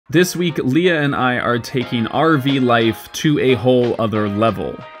This week, Leah and I are taking RV life to a whole other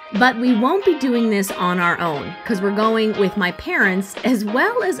level. But we won't be doing this on our own, because we're going with my parents as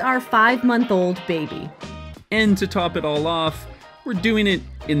well as our 5-month-old baby. And to top it all off, we're doing it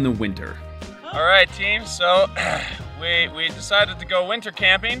in the winter. All right, team, so we decided to go winter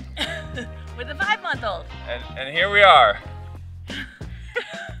camping. With a 5-month-old. And here we are.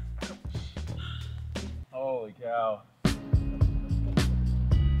 Holy cow.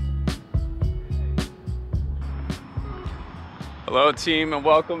 Hello team, and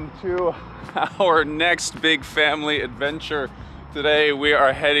welcome to our next big family adventure. Today we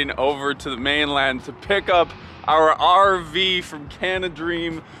are heading over to the mainland to pick up our RV from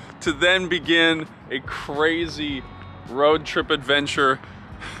Canada to then begin a crazy road trip adventure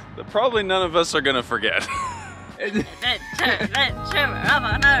that probably none of us are gonna forget. Adventure of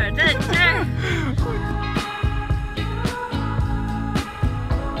another adventure.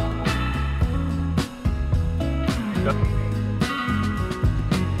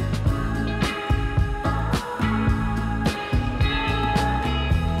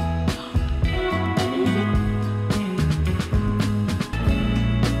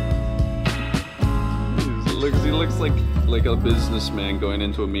 He looks like a businessman going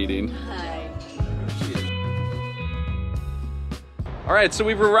into a meeting. Hi. All right, so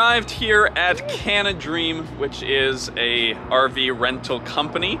we've arrived here at Canada, which is a RV rental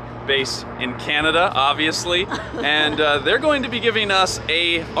company based in Canada, obviously. And they're going to be giving us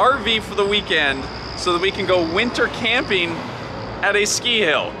a RV for the weekend so that we can go winter camping at a ski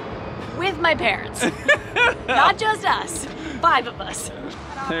hill. With my parents. Not just us. 5 of us.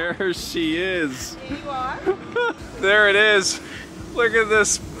 There she is. There you are. There it is. Look at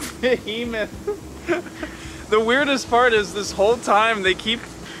this behemoth. The weirdest part is this whole time they keep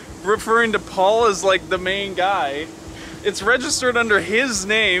referring to Paul as like the main guy. It's registered under his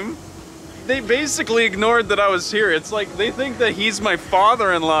name. They basically ignored that I was here. It's like they think that he's my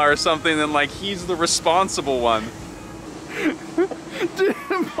father-in-law or something and like he's the responsible one. Dude,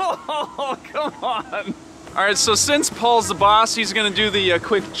 Paul, come on. All right, so since Paul's the boss, he's gonna do the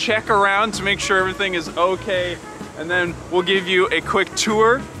quick check around to make sure everything is okay. And then we'll give you a quick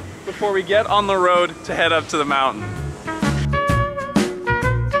tour before we get on the road to head up to the mountain.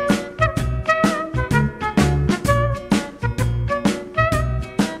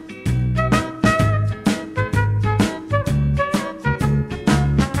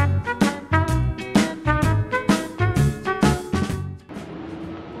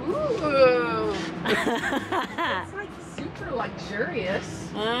 It's like super luxurious.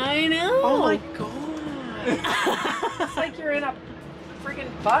 I know. Oh my god. It's like you're in a friggin'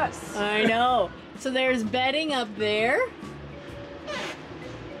 bus. I know. So there's bedding up there.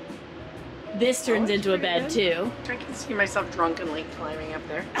 This turns into a bed too. I can see myself drunkenly climbing up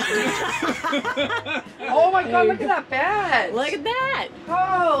there. Oh my god, look at that bed. Look at that.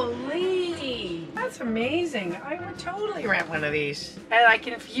 Holy. That's amazing. I would totally rent one of these. And I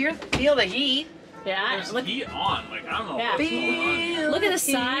can feel the heat. Yeah. There's Look, heat on, like I don't know Yeah. what's going on. look at the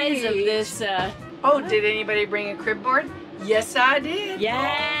size of this. Oh, did anybody bring a crib board? Yes, I did.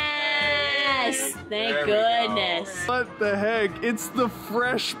 Yes. Thank There we goodness. What the heck? It's the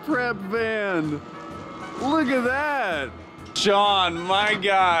Fresh Prep van. Look at that. John, my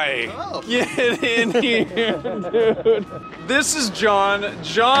guy. Oh. Get in here, dude. This is John.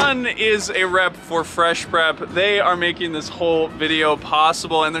 John is a rep for Fresh Prep. They are making this whole video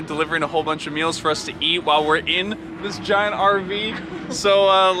possible and they're delivering a whole bunch of meals for us to eat while we're in this giant RV. So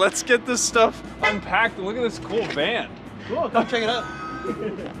let's get this stuff unpacked and look at this cool van. Cool, come check it out.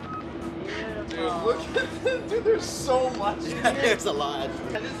 Dude, look at this. Dude, there's so much in here. There's a lot.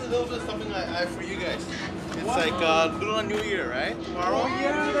 And this is a little bit something I have for you guys. It's like Lunar New Year, right? Tomorrow. Oh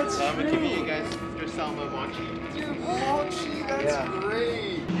yeah, that's I'm true. gonna give you guys your salmon mochi. Dude, mochi, that's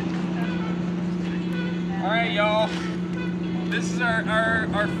great. All right, y'all. This is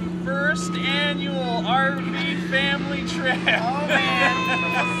our first annual RV family trip. Oh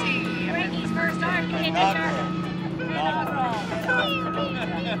man. Frankie's first RV.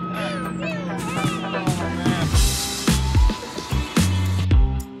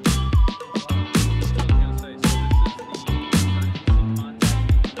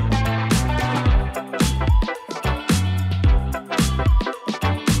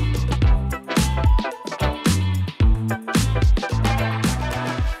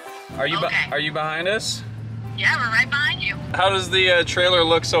 Are you behind us? Yeah, we're right behind you. How does the trailer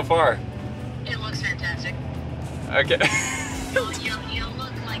look so far? It looks fantastic. Okay. You'll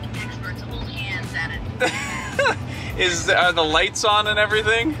look like experts, hold hands at it. Are the lights on and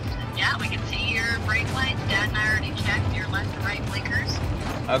everything? Yeah, we can see your brake lights. Dad and I already checked your left and right blinkers.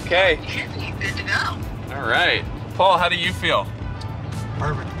 Okay. You should be good to go. All right. Paul, how do you feel?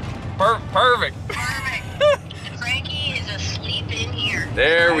 Perfect. Perfect. Perfect. Frankie is asleep in here.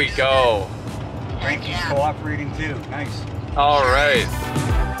 There we go. Frankie's Yeah. cooperating too. Nice. All right.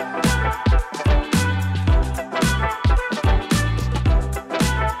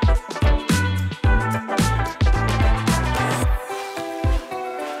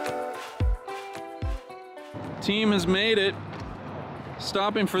 Team has made it.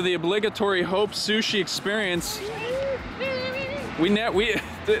 Stopping for the obligatory Hope Sushi experience.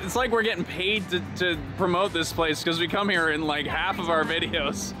 It's like we're getting paid to promote this place because we come here in like half of our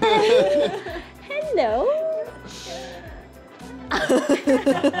videos. Hello.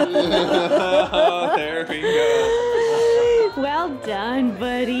 Oh, there we go. Well done,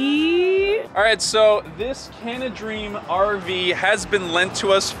 buddy. All right, so this Canadream RV has been lent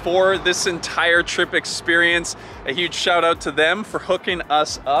to us for this entire trip experience. A huge shout out to them for hooking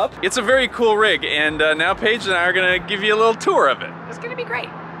us up. It's a very cool rig, and now Paige and I are gonna give you a little tour of it. It's gonna be great.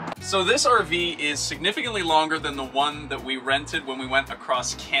 So this RV is significantly longer than the one that we rented when we went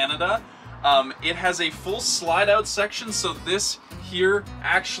across Canada. It has a full slide out section, so this here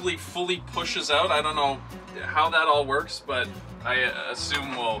actually fully pushes out. I don't know how that all works, but I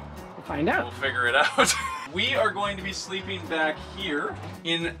assume we'll Find out. We'll figure it out. We are going to be sleeping back here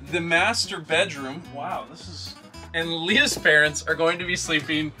in the master bedroom. Wow, this is... And Leah's parents are going to be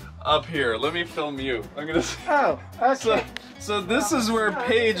sleeping up here. Let me film you. I'm gonna... Oh, okay. So this is where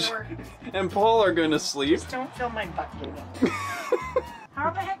Paige and Paul are going to sleep. Just don't fill my butt, How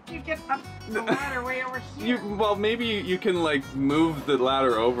the heck do you get up the ladder way over here? Well, maybe you can like move the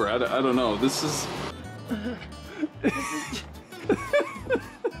ladder over. I don't know. This is...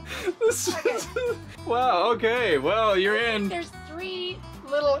 Wow, okay, well, you're in. There's 3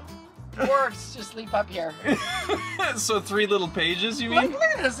 little dwarfs to sleep up here. So 3 little pages, you mean? Look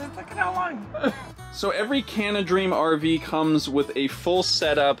at this, look at how long. So every Canadream RV comes with a full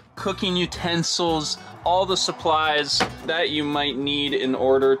setup, cooking utensils, all the supplies that you might need in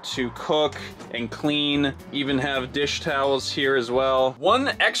order to cook and clean, even have dish towels here as well.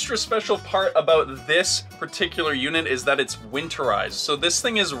 One extra special part about this particular unit is that it's winterized. So this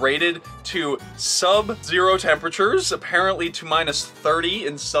thing is rated to sub-zero temperatures, apparently to -30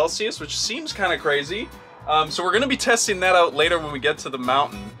 in Celsius, which seems kind of crazy. So we're gonna be testing that out later when we get to the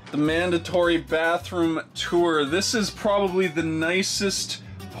mountain. The mandatory bathroom tour. This is probably the nicest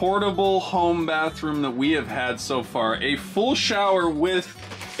portable home bathroom that we have had so far. A full shower with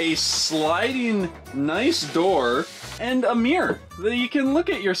a sliding nice door and a mirror that you can look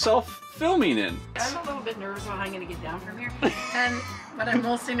at yourself filming in. I'm a little bit nervous about how I'm gonna get down from here. And what I'm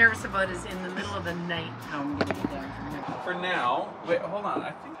mostly nervous about is in the middle of the night how I'm gonna get down from here. For now, wait, hold on,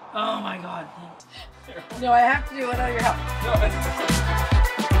 I think... Oh my God. No, I have to do it without your help.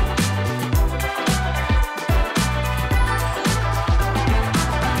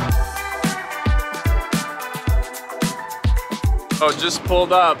 Oh, just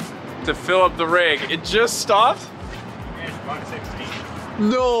pulled up to fill up the rig. It just stopped? It's 160.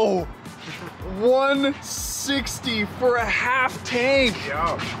 No! 160 for a half tank!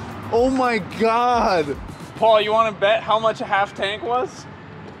 Yo. Oh my God! Paul, you want to bet how much a half tank was?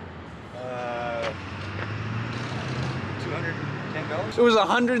 $210? It was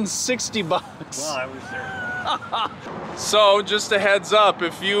 160 bucks. Well, I was there. So, just a heads up,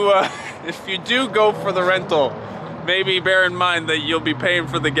 if you do go for the rental, maybe bear in mind that you'll be paying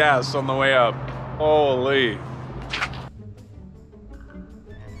for the gas on the way up. Holy.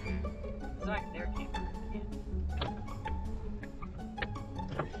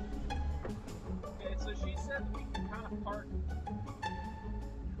 Okay, so she said we can kind of park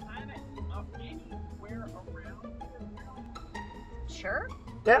up anywhere around. Sure.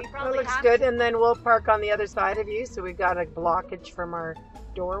 Yep, We that probably looks have good. to. And then we'll park on the other side of you, so we've got a blockage from our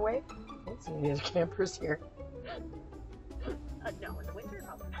doorway. Let's see, there's campers here. No, in the winter,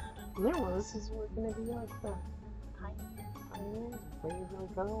 probably not. No, well, this is what's gonna be like the pioneers, where we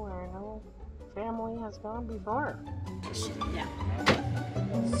go where no family has gone before. Yeah.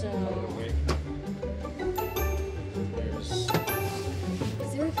 So.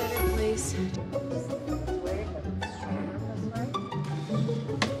 Is there a better place?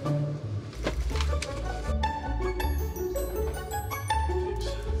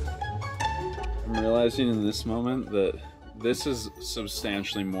 I'm realizing in this moment that this is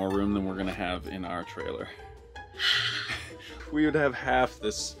substantially more room than we're gonna have in our trailer. We would have half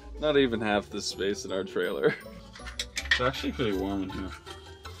this, not even half this space in our trailer. It's actually pretty warm in here.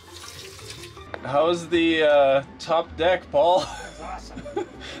 How's the top deck, Paul? That's awesome.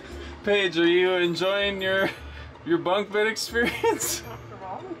 Paige, are you enjoying your bunk bed experience? After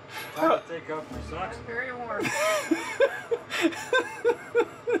all Time to take off my socks. Very warm.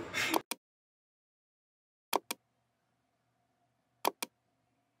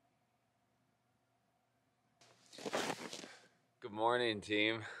 Good morning,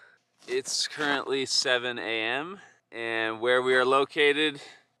 team. It's currently 7 a.m. and where we are located,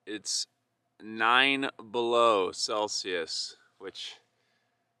 it's 9 below Celsius, which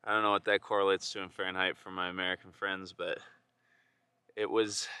I don't know what that correlates to in Fahrenheit for my American friends, but it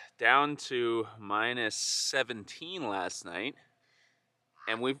was down to minus 17 last night,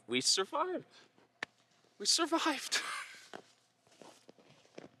 and we survived. We survived.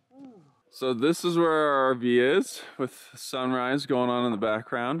 So this is where our RV is, with sunrise going on in the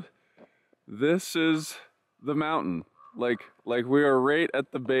background. This is the mountain. Like we are right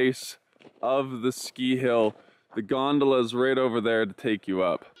at the base of the ski hill. The gondola is right over there to take you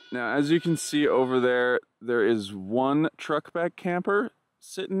up. Now, as you can see over there, there is one truck back camper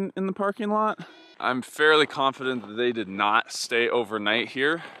sitting in the parking lot. I'm fairly confident that they did not stay overnight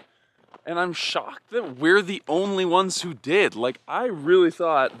here. And I'm shocked that we're the only ones who did. Like, I really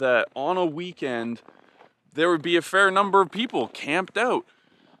thought that on a weekend, there would be a fair number of people camped out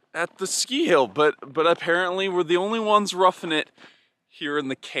at the ski hill, but apparently we're the only ones roughing it here in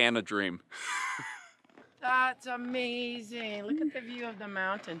the Canada-dream. That's amazing. Look at the view of the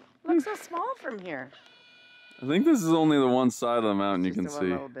mountain. Looks so small from here. I think this is only the one side of the mountain you can Just see. a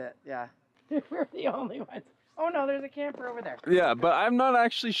little bit, yeah. We're the only ones. Oh no, there's a camper over there. Yeah, but I'm not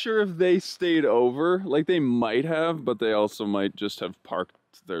actually sure if they stayed over. Like, they might have, but they also might just have parked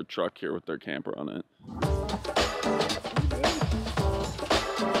their truck here with their camper on it.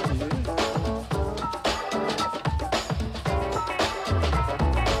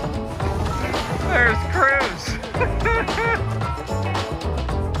 There's Cruz.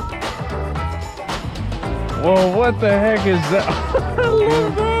 Whoa, what the heck is that? I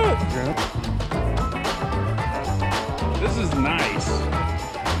love that. This is nice.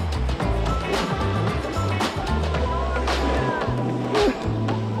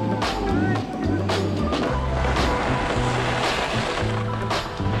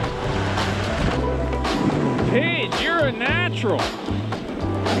 Paige, you're a natural.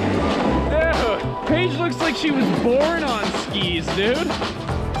 Dude, Paige looks like she was born on skis, dude.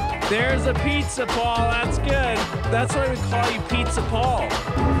 There's a pizza, Paul. That's good. That's why we call you Pizza Paul.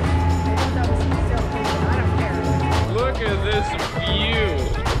 Look at this view.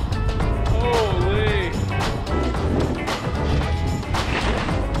 Holy.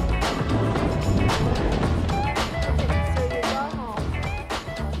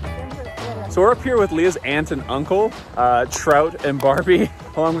 So we're up here with Leah's aunt and uncle, Trout and Barbie,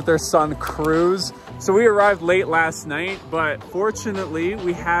 along with their son Cruz. So we arrived late last night, but fortunately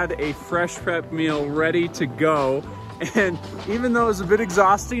we had a fresh prep meal ready to go. And even though it was a bit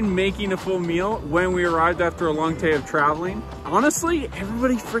exhausting making a full meal when we arrived after a long day of traveling, honestly,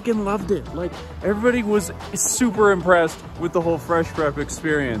 everybody freaking loved it. Like, everybody was super impressed with the whole fresh prep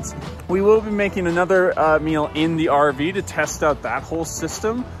experience. We will be making another meal in the RV to test out that whole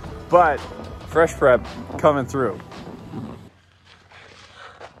system, but fresh prep coming through.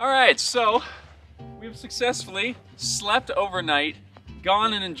 All right, so we've successfully slept overnight,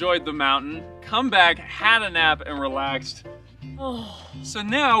 gone and enjoyed the mountain, come back, had a nap, and relaxed. Oh. So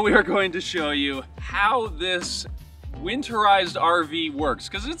now we are going to show you how this winterized RV works,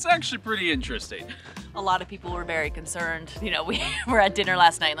 because it's actually pretty interesting. A lot of people were very concerned. You know, we were at dinner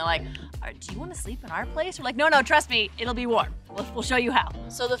last night and they're like, do you want to sleep in our place? We're like, no, trust me, it'll be warm. We'll show you how.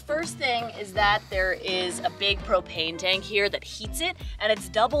 So the first thing is that there is a big propane tank here that heats it, and it's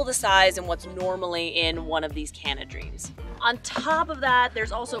double the size in what's normally in one of these Canada-dreams. On top of that,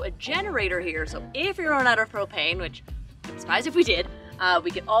 there's also a generator here, so if you run out of propane, which I'm surprised if we did,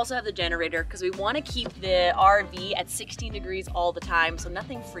 we could also have the generator because we want to keep the RV at 16 degrees all the time so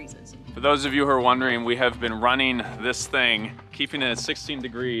nothing freezes. For those of you who are wondering, we have been running this thing, keeping it at 16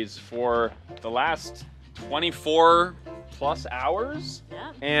 degrees for the last 24 plus hours.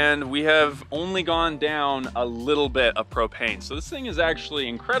 Yeah. And we have only gone down a little bit of propane. So this thing is actually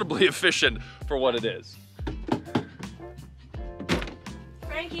incredibly efficient for what it is.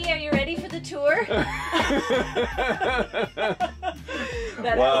 Frankie, are you ready for the tour?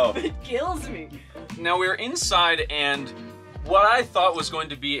 That outfit kills me. Now we're inside, and what I thought was going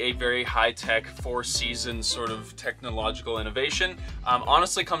to be a very high-tech, four-season sort of technological innovation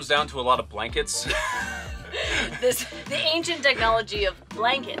honestly comes down to a lot of blankets. The ancient technology of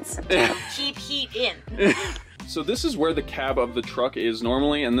blankets to keep heat in. So this is where the cab of the truck is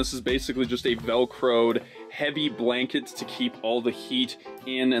normally, and this is basically just a Velcroed heavy blankets to keep all the heat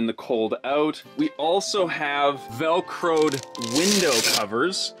in and the cold out. We also have Velcroed window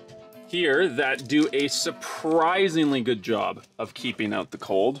covers here that do a surprisingly good job of keeping out the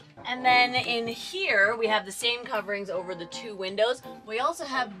cold. And then in here, we have the same coverings over the 2 windows. We also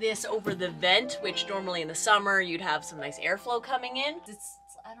have this over the vent, which normally in the summer, you'd have some nice airflow coming in. It's,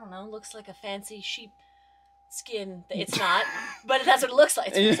 I don't know, looks like a fancy sheep skin. It's not, but that's what it looks like.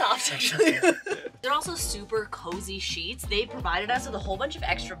 It's pretty soft, actually. They're also super cozy sheets. They provided us with a whole bunch of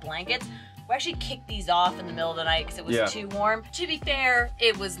extra blankets. We actually kicked these off in the middle of the night because it was too warm. To be fair,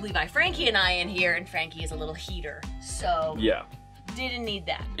 it was Levi, Frankie, and I in here, and Frankie is a little heater, so didn't need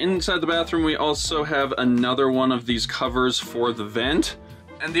that. Inside the bathroom, we also have another one of these covers for the vent.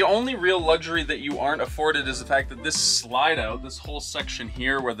 And the only real luxury that you aren't afforded is the fact that this slide out, this whole section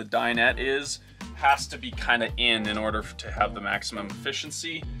here where the dinette is, has to be kind of in order to have the maximum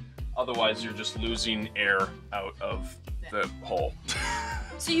efficiency. Otherwise, you're just losing air out of the hole.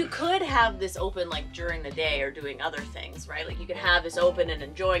 So you could have this open like during the day or doing other things, right? Like you could have this open and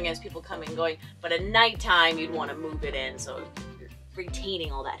enjoying it as people come and going, but at nighttime you'd want to move it in so you're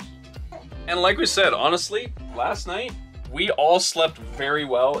retaining all that heat. And like we said, honestly, last night, we all slept very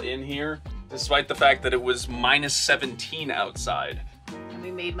well in here, despite the fact that it was minus 17 outside. And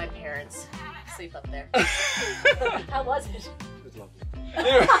we made my parents sleep up there. How was it? It was lovely.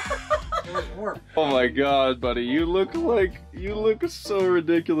 It was warm. Oh my god, buddy, you look so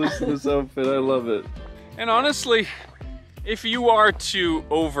ridiculous in this outfit. I love it. And honestly, if you are to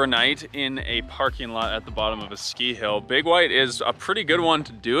overnight in a parking lot at the bottom of a ski hill, Big White is a pretty good one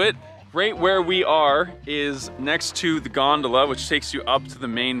to do it. Right where we are is next to the gondola, which takes you up to the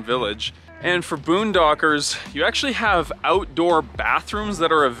main village. And for boondockers, you actually have outdoor bathrooms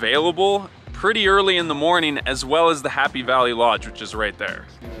that are available pretty early in the morning, as well as the Happy Valley Lodge, which is right there.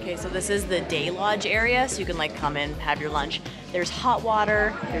 Okay, so this is the day lodge area, so you can like come in, have your lunch. There's hot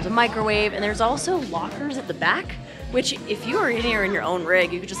water, there's a microwave, and there's also lockers at the back, which if you were in here in your own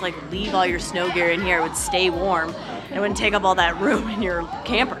rig, you could just like leave all your snow gear in here, it would stay warm, and it wouldn't take up all that room in your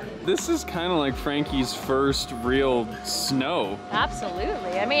camper. This is kind of like Frankie's first real snow.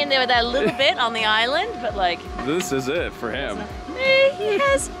 Absolutely. I mean, there was that little bit on the island, but like... This is it for him. He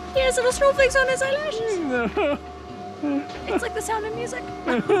has little snowflakes on his eyelashes. No. It's like the sound of music.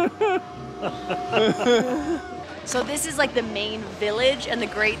 So this is like the main village, and the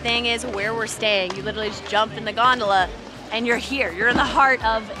great thing is where we're staying. You literally just jump in the gondola and you're here. You're in the heart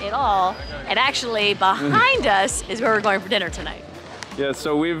of it all. And actually behind us is where we're going for dinner tonight. Yeah,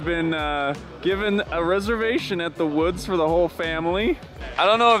 so we've been given a reservation at the Woods for the whole family. I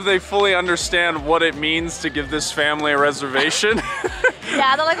don't know if they fully understand what it means to give this family a reservation.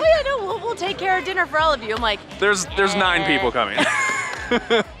 Yeah, they're like, oh yeah, no, we'll take care of dinner for all of you. I'm like, there's 9 people coming.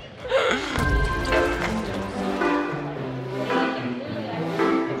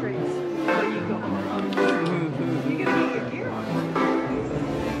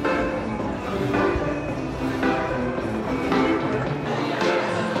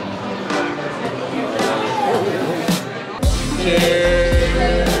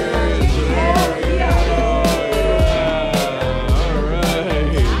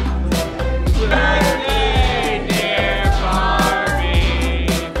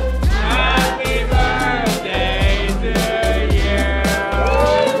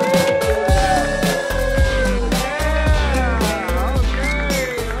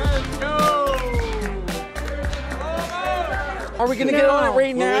 Are we gonna get on it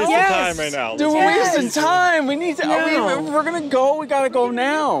right now? We're wasting time right now. Dude, we're wasting time. We need to. We're gonna go. We gotta go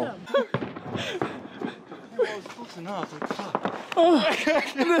now.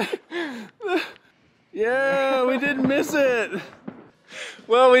 Yeah, we didn't miss it.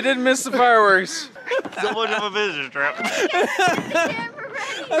 Well, we didn't miss the fireworks. So much of a visitor trip. I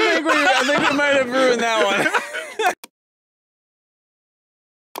think we might have ruined that one.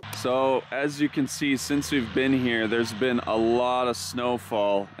 So, as you can see, since we've been here, there's been a lot of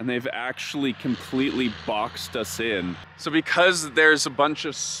snowfall, and they've actually completely boxed us in. So because there's a bunch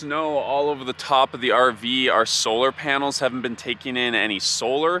of snow all over the top of the RV, our solar panels haven't been taking in any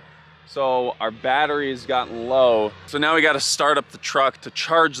solar, so our battery has gotten low. So now we gotta start up the truck to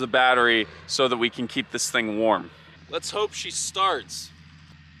charge the battery so that we can keep this thing warm. Let's hope she starts.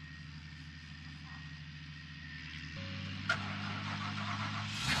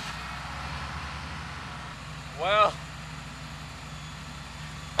 Well,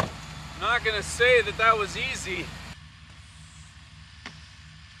 I'm not gonna say that that was easy.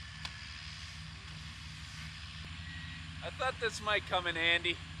 I thought this might come in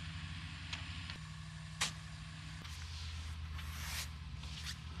handy.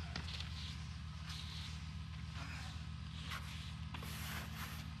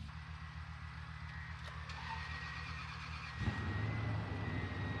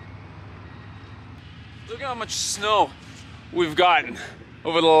 Look at how much snow we've gotten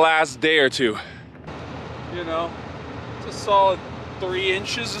over the last day or two. You know, it's a solid 3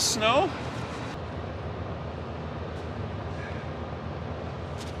 inches of snow.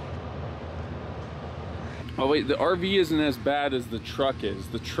 Oh wait, the RV isn't as bad as the truck is.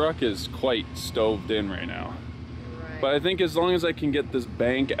 The truck is quite stoved in right now. Right. But I think as long as I can get this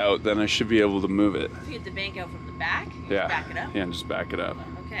bank out, then I should be able to move it. If you get the bank out from the back, you Yeah. just back it up? Yeah, just back it up.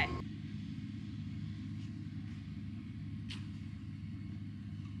 Okay.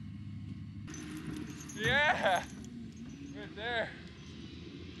 Yeah! Right there.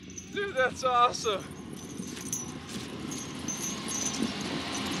 Dude, that's awesome.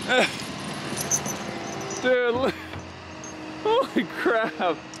 Dude, look. Holy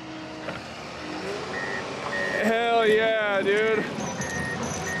crap. Hell yeah, dude.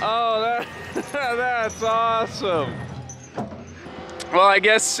 Oh, that's awesome. Well, I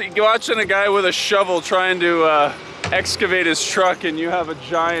guess you're watching a guy with a shovel trying to excavate his truck and you have a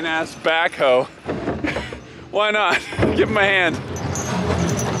giant ass backhoe. Why not? Give him a hand.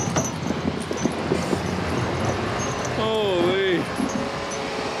 Holy.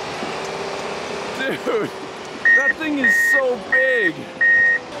 Dude, that thing is so big.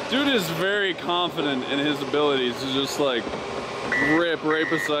 Dude is very confident in his abilities to just like rip right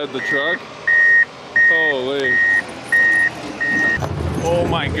beside the truck. Holy. Oh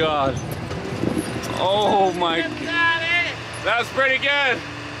my God. Oh my. That's pretty good.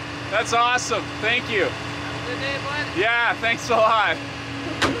 That's awesome. Thank you. Yeah, thanks a lot.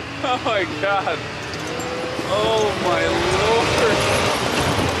 Oh my God. Oh my Lord.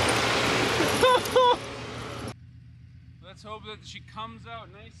 Let's hope that she comes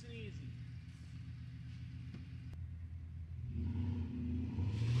out nice and easy.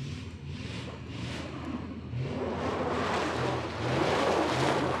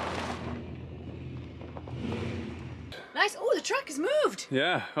 Nice. Oh, the truck has moved.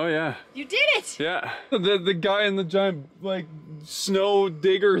 Yeah. Oh yeah. You did it. Yeah. The guy in the giant like snow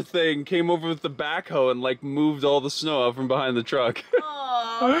digger thing came over with the backhoe and like moved all the snow out from behind the truck.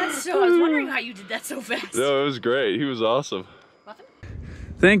 Oh, that's so. I was wondering how you did that so fast. No, it was great. He was awesome. Muffin?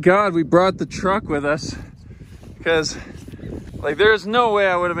 Thank God we brought the truck with us, because like there's no way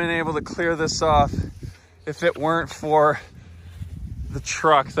I would have been able to clear this off if it weren't for the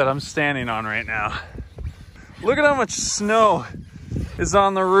truck that I'm standing on right now. Look at how much snow is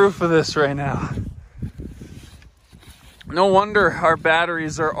on the roof of this right now. No wonder our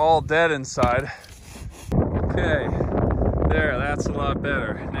batteries are all dead inside. Okay, there, that's a lot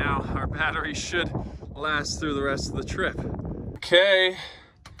better. Now our batteries should last through the rest of the trip. Okay,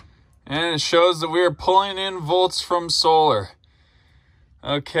 and it shows that we are pulling in volts from solar.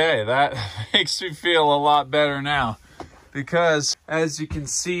 Okay, that makes me feel a lot better now, because as you can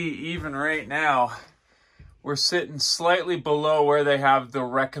see, even right now, we're sitting slightly below where they have the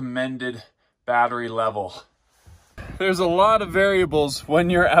recommended battery level. There's a lot of variables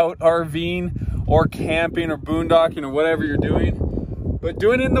when you're out RVing or camping or boondocking or whatever you're doing, but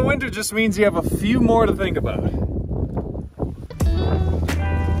doing it in the winter just means you have a few more to think about.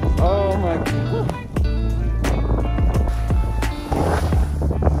 Oh my God.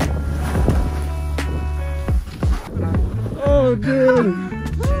 Oh dude.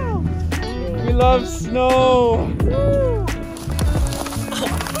 We love snow.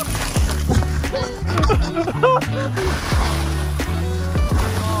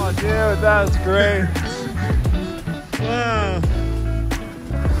 Oh, dude, that's great. Wow.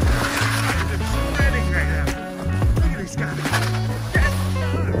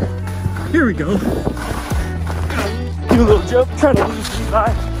 Here we go. Do a little jump, try to lose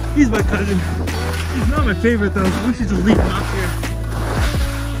Levi. He's my cousin. He's not my favorite though. We should just leave him up here.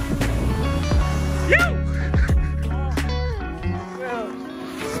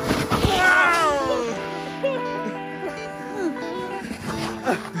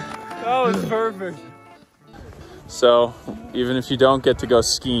 That was perfect. So, even if you don't get to go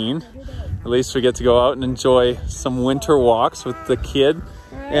skiing, at least we get to go out and enjoy some winter walks with the kid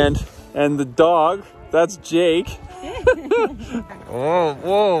and the dog. That's Jake. Oh,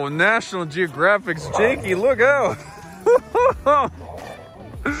 whoa, National Geographic's Jakey, look out. Oh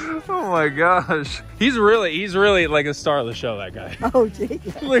my gosh. He's really like a star of the show, that guy. Oh, Jake.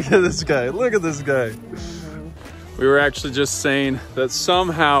 Look at this guy, look at this guy. We were actually just saying that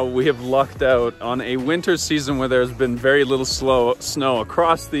somehow we have lucked out on a winter season where there's been very little snow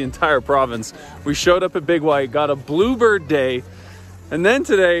across the entire province. We showed up at Big White, got a bluebird day, and then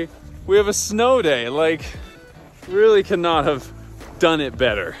today we have a snow day. Like, really cannot have done it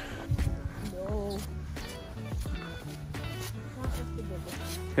better. No.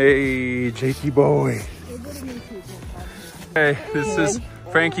 Hey, Jakey boy. Okay, this is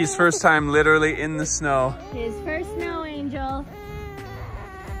Frankie's first time literally in the snow. His first snow angel.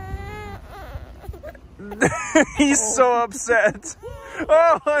 He's so upset.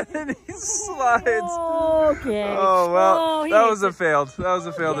 Oh, and then he slides. Okay. Oh, well, Oh, that was a failed. That was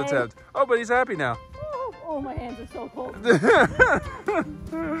a failed Okay. attempt. Oh, but he's happy now. Oh, my hands are so cold.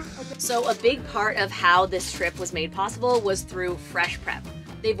 So a big part of how this trip was made possible was through fresh prep.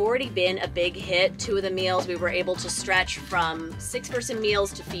 They've already been a big hit. 2 of the meals we were able to stretch from 6-person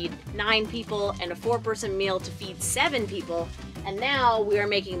meals to feed 9 people and a 4-person meal to feed 7 people. And now we are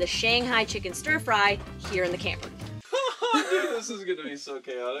making the Shanghai chicken stir fry here in the camper. Dude, this is gonna be so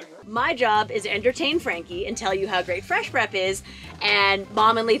chaotic. My job is to entertain Frankie and tell you how great fresh prep is, and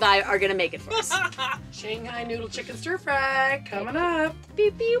Mom and Levi are gonna make it for us. Shanghai noodle chicken stir fry coming up.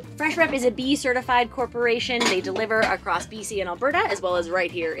 Beep, beep. Fresh Prep is a B certified corporation. They deliver across BC and Alberta, as well as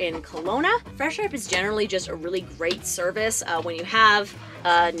right here in Kelowna. Fresh Prep is generally just a really great service when you have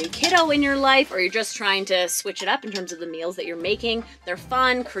a new kiddo in your life, or you're just trying to switch it up in terms of the meals that you're making. They're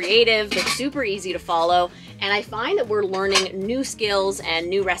fun, creative, they're super easy to follow, and I find that we're learning new skills and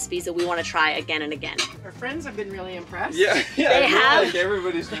new recipes that we want to try again and again. Our friends have been really impressed. Yeah, They I feel have. like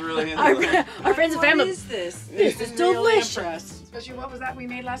everybody's been really into it. Our friends and family. What is this? This They've is been really delicious. impressed. Especially what was that we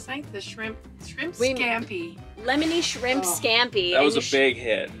made last night? The shrimp We- scampi. Lemony shrimp scampi. That and was you a big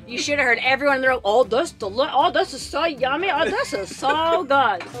hit. You should have heard everyone in the room. Oh, this is so yummy. Oh, this is so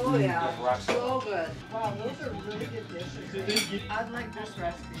good. Oh yeah, so good. Wow, those are really good dishes. I'd like this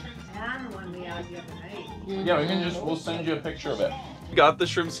recipe and one we had the other night. Yeah, we'll send you a picture of it. We got the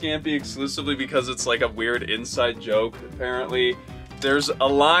shrimp scampi exclusively because it's like a weird inside joke. Apparently, there's a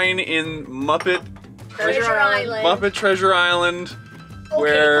line in Muppet Treasure Island. Muppet Treasure Island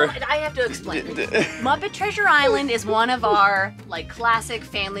where Okay, I have to explain. Muppet Treasure Island is one of our like classic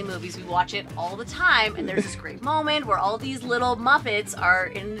family movies. We watch it all the time, and there's this great moment where all these little Muppets are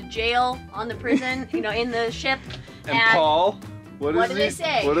in the jail, on the prison, you know, in the ship. and Paul, what do they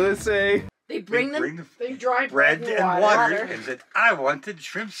say? What do they say? They bring them. They dry bread and water and said, I wanted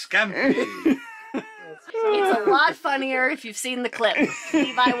shrimp scampi. It's a lot funnier if you've seen the clip.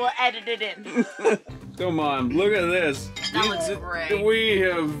 Levi will edit it in. Come on, look at this. That looks great. We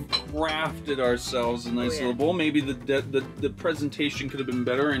have crafted ourselves a nice little bowl. Maybe the presentation could have been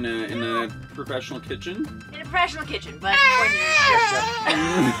better in a professional kitchen. In a professional kitchen, but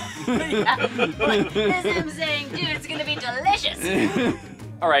when you're this is him saying, dude, it's gonna be delicious.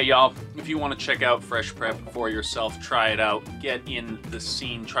 All right, y'all, if you want to check out Fresh Prep for yourself, try it out, get in the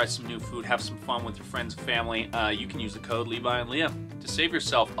scene, try some new food, have some fun with your friends and family, you can use the code Levi and Leah to save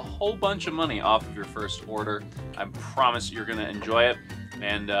yourself a whole bunch of money off of your first order. I promise you're going to enjoy it,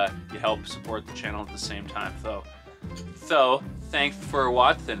 and you help support the channel at the same time. So thanks for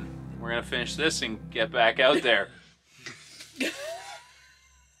watching. We're going to finish this and get back out there.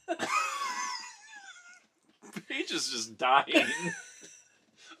 Paige is just dying.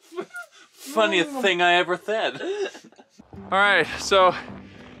 Funniest thing I ever said. All right, so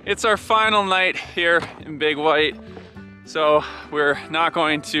it's our final night here in Big White. So we're not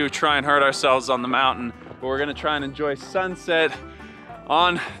going to try and hurt ourselves on the mountain, but we're gonna try and enjoy sunset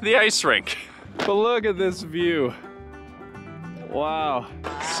on the ice rink. But look at this view. Wow.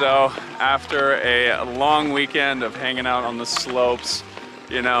 So after a long weekend of hanging out on the slopes,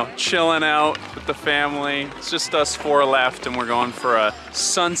 you know, chilling out with the family. It's just us 4 left, and we're going for a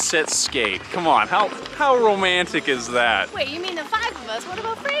sunset skate. Come on, how romantic is that? Wait, you mean the 5 of us? What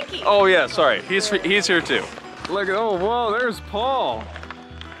about Frankie? Oh yeah, sorry, he's here too. Look at, oh whoa, there's Paul.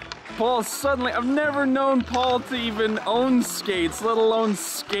 Paul suddenly, I've never known Paul to even own skates, let alone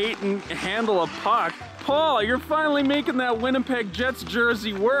skate and handle a puck. Paul, you're finally making that Winnipeg Jets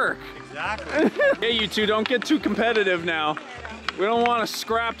jersey work. Exactly. Hey, you two, don't get too competitive now. We don't want a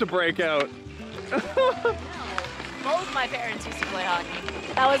scrap to break out. Both my parents used to play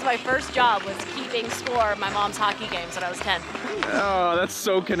hockey. That was my first job, was keeping score of my mom's hockey games when I was 10. Oh, that's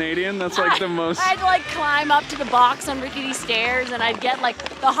so Canadian. That's like the most... I had to like climb up to the box on rickety stairs, and I'd get like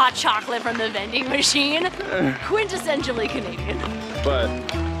the hot chocolate from the vending machine. Quintessentially Canadian. But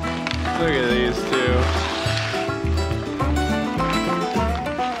look at these two.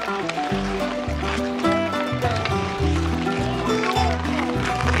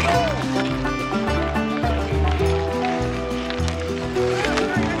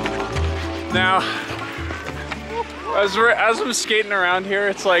 Now, as I'm skating around here,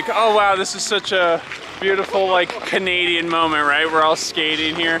 it's like, oh wow, this is such a beautiful like Canadian moment, right? We're all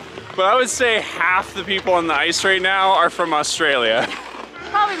skating here. But I would say half the people on the ice right now are from Australia.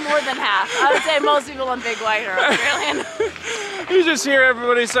 Probably more than half. I would say most people on Big White are Australian. You just hear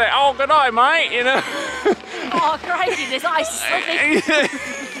everybody say, "Oh, good eye, mate," you know? Oh, crikey, this ice is slipping.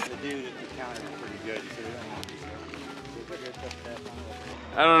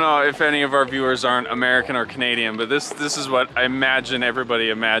 I don't know if any of our viewers aren't American or Canadian, but this is what I imagine everybody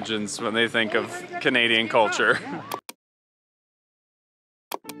imagines when they think of Canadian culture.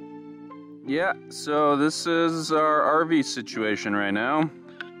 Yeah, so this is our RV situation right now.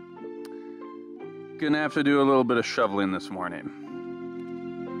 Gonna have to do a little bit of shoveling this morning.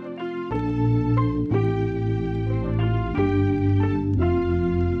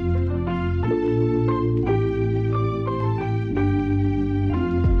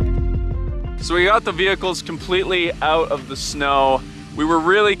 So we got the vehicles completely out of the snow. We were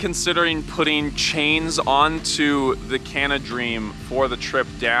really considering putting chains onto the Canadream for the trip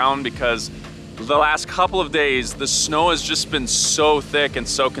down because the last couple of days, the snow has just been so thick and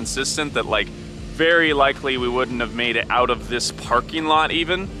so consistent that like very likely we wouldn't have made it out of this parking lot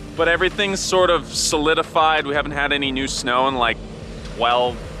even. But everything's sort of solidified. We haven't had any new snow in like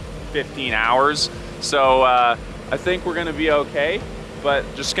 12, 15 hours. So I think we're gonna be okay, but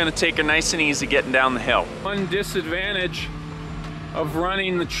just gonna take it nice and easy getting down the hill. One disadvantage of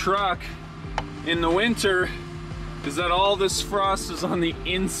running the truck in the winter is that all this frost is on the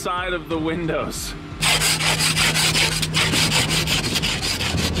inside of the windows.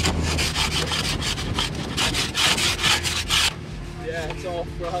 Yeah, it's all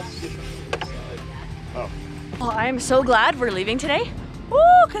frosty on the inside. Oh. Well, I'm so glad we're leaving today. Woo,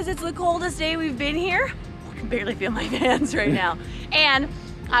 because it's the coldest day we've been here. I can barely feel my hands right now. And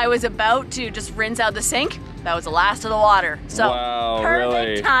I was about to just rinse out the sink. That was the last of the water. So wow, perfect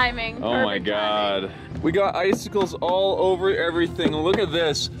really? Timing. Oh my God. Timing. We got icicles all over everything. Look at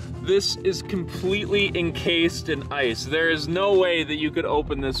this. This is completely encased in ice. There is no way that you could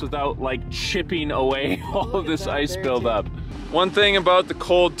open this without like chipping away all of this ice buildup. One thing about the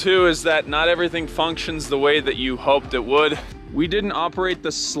cold too is that not everything functions the way that you hoped it would. We didn't operate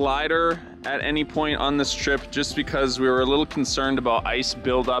the slider at any point on this trip just because we were a little concerned about ice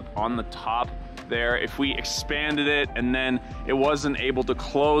buildup on the top there. If we expanded it and then it wasn't able to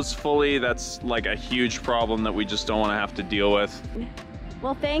close fully, that's like a huge problem that we just don't want to have to deal with.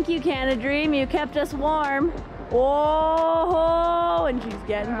 Well, thank you, Canadream. You kept us warm. Oh, and she's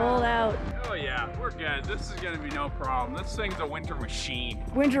getting pulled out. Oh yeah, we're good. This is gonna be no problem. This thing's a winter machine.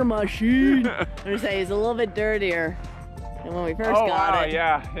 Winter machine. I'm gonna say it's a little bit dirtier than when we first got it.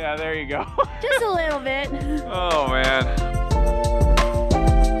 Yeah, there you go. Just a little bit. Oh man.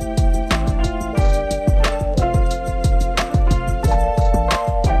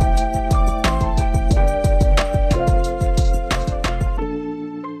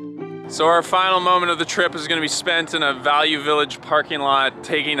 So our final moment of the trip is going to be spent in a Value Village parking lot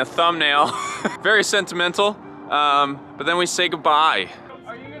taking a thumbnail. Very sentimental, but then we say goodbye.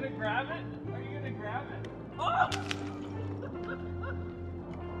 Are you going to grab it? Are you going to grab it? Oh!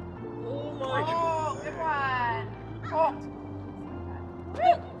 Oh my God. Good one. Oh.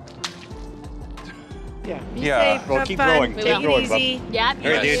 Yeah. Be Yeah, safe, well, have keep fun, growing. take Keep it growing, easy. bub. Yep,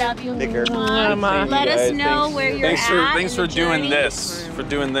 All right, dude. love you. Take care. Let us know where you're Thanks at. Thanks for doing this. For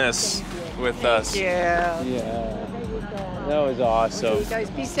doing this with us. Yeah. Yeah. That was awesome. You guys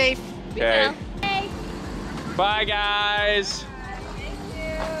be safe. Okay. Hey. Bye, guys.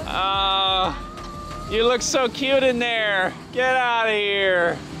 You look so cute in there. Get out of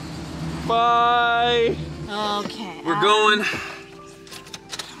here. Bye. Okay. We're going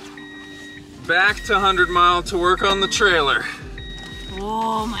back to 100 Mile to work on the trailer.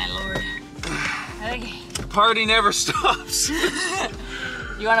 Oh my lord. Okay. The party never stops.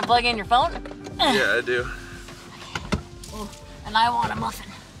 You want to plug in your phone? Yeah, I do. Oh, and I want a muffin.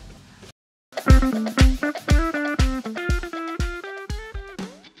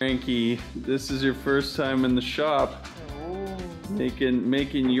 Frankie, this is your first time in the shop.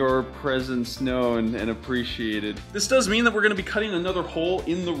 Making your presence known and appreciated. This does mean that we're gonna be cutting another hole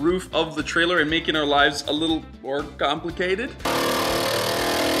in the roof of the trailer and making our lives a little more complicated.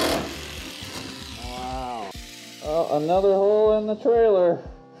 Wow. Oh, another hole in the trailer.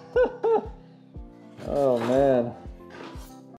 Oh man.